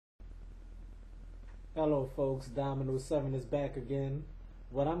Hello, folks. Dominoes 7 is back again.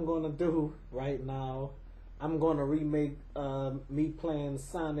 What I'm going to do right now, I'm going to remake me playing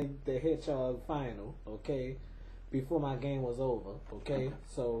Sonic the Hedgehog final, okay? Before my game was over, okay?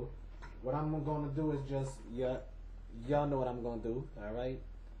 So, what I'm going to do is just, y'all know what I'm going to do, alright?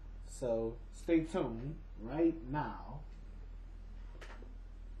 So, stay tuned right now.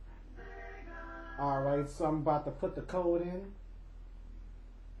 Alright, so I'm about to put the code in.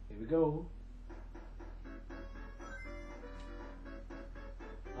 Here we go.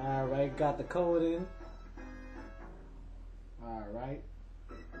 Alright, got the code in. Alright.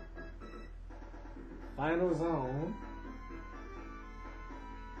 Final zone.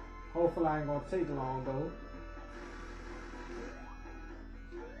 Hopefully I ain't gonna take long though.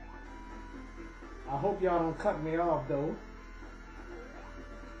 I hope y'all don't cut me off though.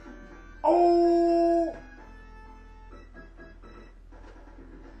 Oh!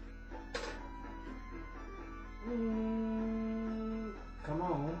 Come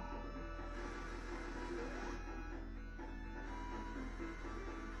on.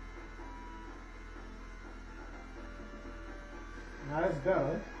 Now that's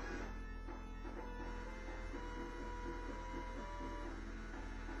better.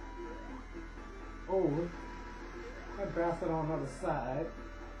 Oh, that bastard on the other side.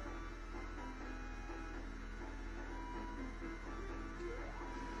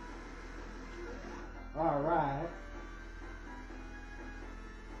 All right.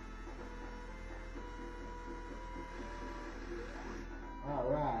 All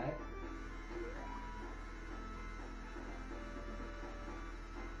right.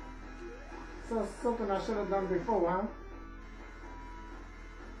 So something I should have done before, huh?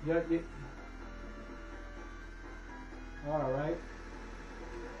 Yeah. All right.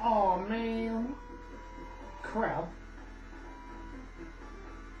 Oh man, crap.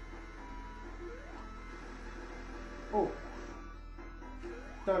 Oh,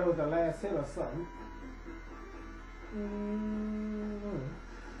 thought it was the last hit or something.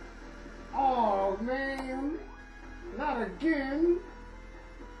 Oh man, not again.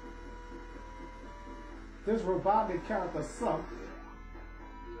 This robotic character sucked.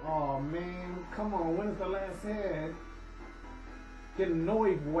 Oh man, come on, when's the last hit? Getting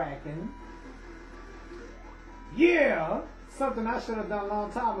noise whacking. Yeah! Something I should have done a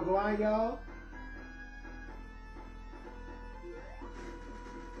long time ago, ain't y'all?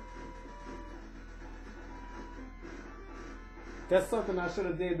 That's something I should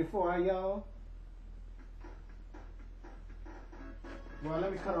have did before, ain't y'all? Well,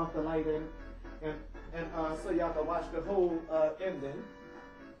 let me cut off the light and so y'all can watch the whole ending.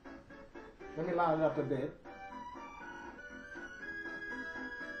 Let me line it up a bit.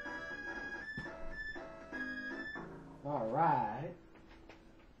 All right.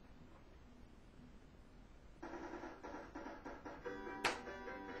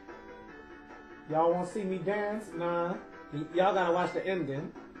 Y'all want to see me dance? Nah. Y'all gotta watch the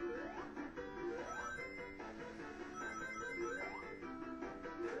ending.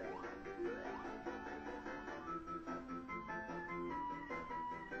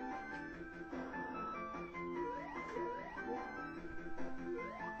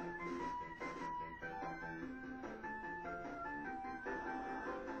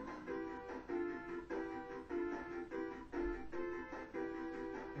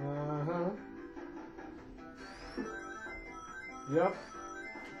 Yep.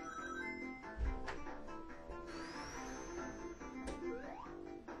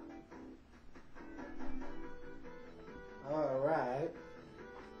 All right.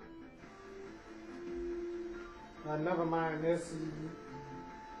 Never mind this.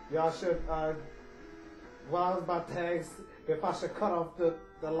 Y'all should, well, I was about to ask if I should cut off the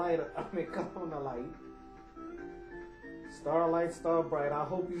light, cut on the light. Starlight, star bright. I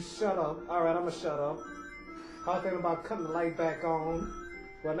hope you shut up. All right, I'm gonna shut up. I was thinking about cutting the light back on.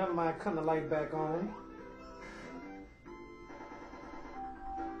 Well, never mind cutting the light back on.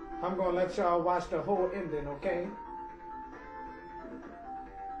 I'm gonna let y'all watch the whole ending, okay?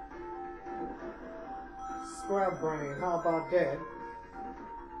 Scrap brain, how about that?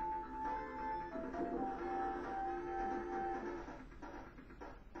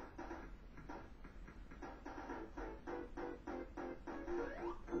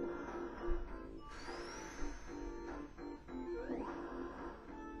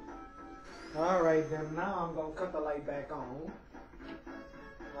 Alright then, now I'm gonna cut the light back on.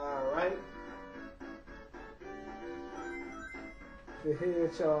 Alright. The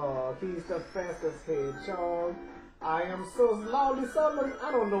hedgehog, he's the fastest hedgehog. I am so loudly summoned,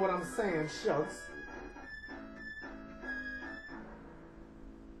 I don't know what I'm saying, shucks.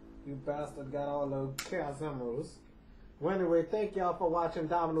 You bastard got all the chaos emeralds. Well, anyway, thank y'all for watching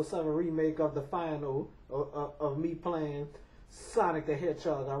Domino 7 remake of the final of me playing Sonic the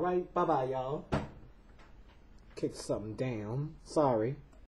Hedgehog. Alright? Bye-bye, y'all. Kick something down. Sorry.